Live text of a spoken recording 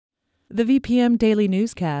The VPM Daily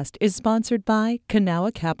Newscast is sponsored by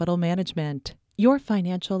Kanawha Capital Management. Your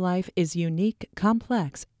financial life is unique,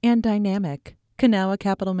 complex, and dynamic. Kanawha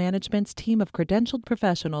Capital Management's team of credentialed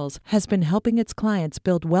professionals has been helping its clients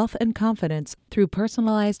build wealth and confidence through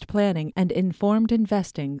personalized planning and informed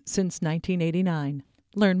investing since 1989.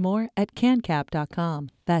 Learn more at cancap.com.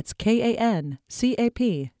 That's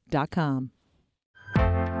KANCAP.com.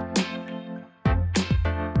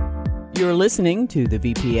 You're listening to the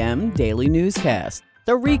VPM Daily Newscast,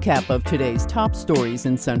 the recap of today's top stories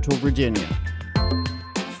in Central Virginia.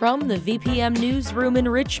 From the VPM Newsroom in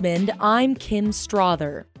Richmond, I'm Kim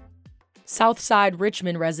Strother. Southside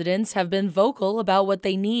Richmond residents have been vocal about what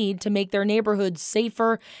they need to make their neighborhoods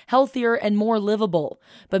safer, healthier, and more livable,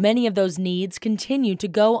 but many of those needs continue to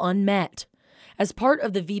go unmet. As part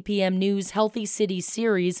of the VPM News Healthy Cities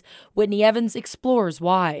series, Whitney Evans explores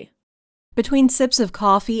why. Between sips of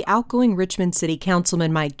coffee, outgoing Richmond City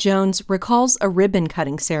Councilman Mike Jones recalls a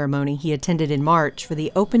ribbon-cutting ceremony he attended in March for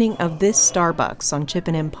the opening of this Starbucks on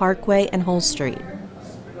Chippenham Parkway and Hull Street.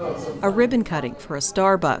 A ribbon cutting for a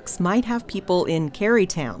Starbucks might have people in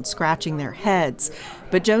Carytown scratching their heads,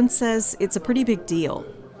 but Jones says it's a pretty big deal.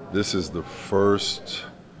 This is the first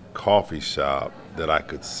coffee shop that I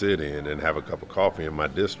could sit in and have a cup of coffee in my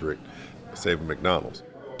district, save McDonald's.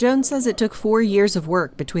 Jones says it took 4 years of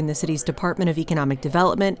work between the city's Department of Economic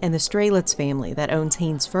Development and the Strelitz family that owns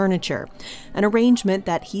Haynes Furniture, an arrangement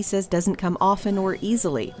that he says doesn't come often or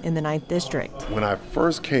easily in the 9th District. When I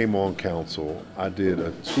first came on council, I did a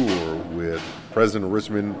tour with President of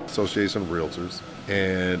Richmond Association of Realtors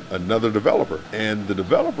and another developer. And the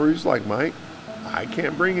developer, he's like, Mike, I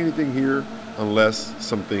can't bring anything here unless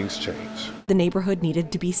some things change. The neighborhood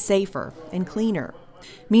needed to be safer and cleaner.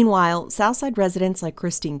 Meanwhile, Southside residents like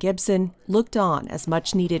Christine Gibson looked on as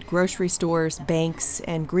much-needed grocery stores, banks,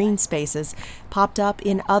 and green spaces popped up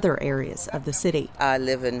in other areas of the city. I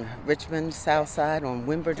live in Richmond, Southside on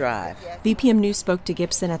Wimber Drive. VPM News spoke to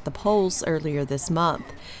Gibson at the polls earlier this month.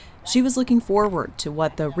 She was looking forward to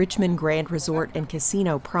what the Richmond Grand Resort and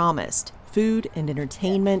Casino promised: food and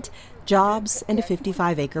entertainment, jobs, and a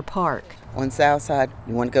 55-acre park. On Southside,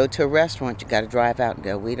 you want to go to a restaurant, you got to drive out and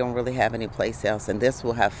go. We don't really have any place else, and this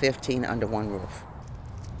will have 15 under one roof.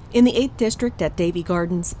 In the 8th District at Davy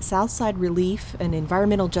Gardens, Southside Relief, an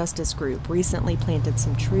environmental justice group, recently planted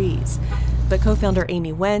some trees. But co-founder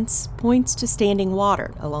Amy Wentz points to standing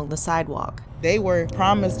water along the sidewalk. They were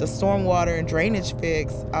promised a stormwater and drainage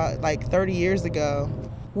fix like 30 years ago.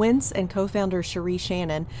 Wentz and co-founder Cherie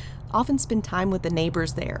Shannon often spend time with the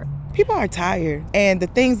neighbors there. People are tired, and the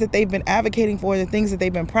things that they've been advocating for, the things that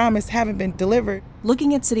they've been promised, haven't been delivered.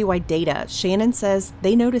 Looking at citywide data, Shannon says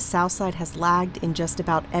they notice Southside has lagged in just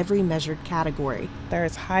about every measured category.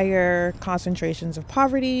 There's higher concentrations of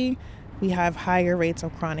poverty. We have higher rates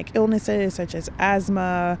of chronic illnesses such as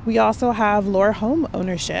asthma. We also have lower home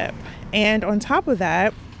ownership. And on top of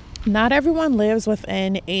that, not everyone lives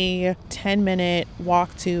within a 10-minute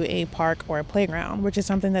walk to a park or a playground, which is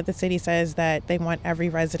something that the city says that they want every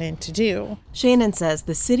resident to do. Shannon says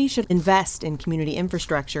the city should invest in community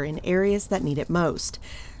infrastructure in areas that need it most.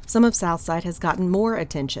 Some of Southside has gotten more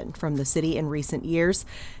attention from the city in recent years.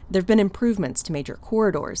 There have been improvements to major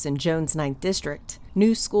corridors in Jones' 9th District,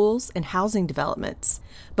 new schools, and housing developments.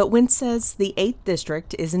 But Wentz says the 8th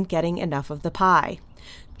District isn't getting enough of the pie.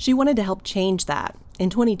 She wanted to help change that. In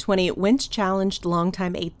 2020, Wentz challenged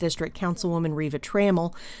longtime 8th District Councilwoman Reva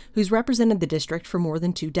Trammell, who's represented the district for more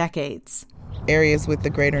than 2 decades. Areas with the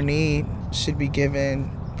greater need should be given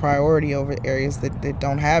priority over areas that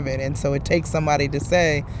don't have it. And so it takes somebody to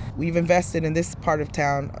say, we've invested in this part of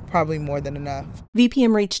town probably more than enough.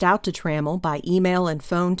 VPM reached out to Trammell by email and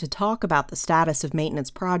phone to talk about the status of maintenance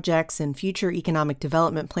projects and future economic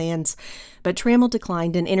development plans, but Trammell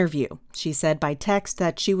declined an interview. She said by text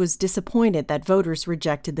that she was disappointed that voters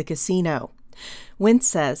rejected the casino. Wentz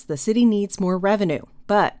says the city needs more revenue,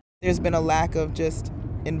 but there's been a lack of just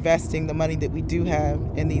investing the money that we do have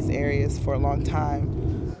in these areas for a long time.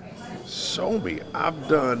 Show me. I've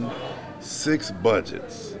done 6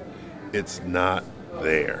 budgets. It's not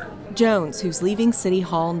there. Jones, who's leaving City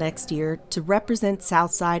Hall next year to represent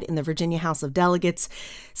Southside in the Virginia House of Delegates,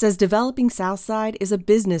 says developing Southside is a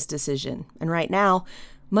business decision, and right now,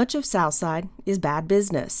 much of Southside is bad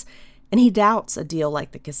business, and he doubts a deal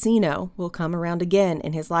like the casino will come around again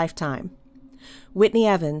in his lifetime. Whitney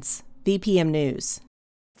Evans, VPM News.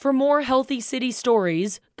 For more healthy city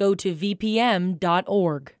stories, go to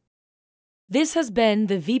vpm.org. This has been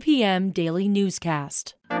the VPM Daily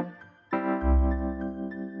Newscast.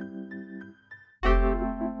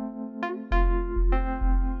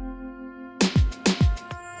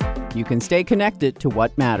 You can stay connected to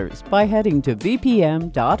what matters by heading to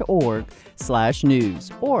vpm.org/news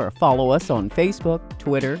or follow us on Facebook,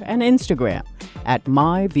 Twitter, and Instagram at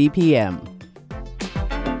myvpm.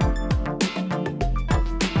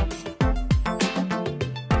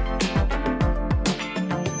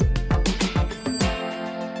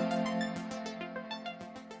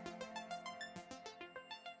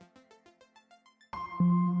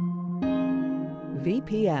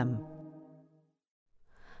 VPM.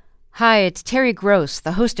 Hi, it's Terry Gross,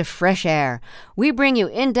 the host of Fresh Air. We bring you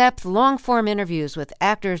in-depth, long-form interviews with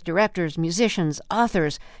actors, directors, musicians,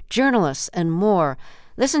 authors, journalists, and more.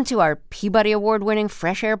 Listen to our Peabody Award-winning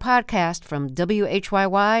Fresh Air podcast from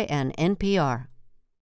WHYY and NPR.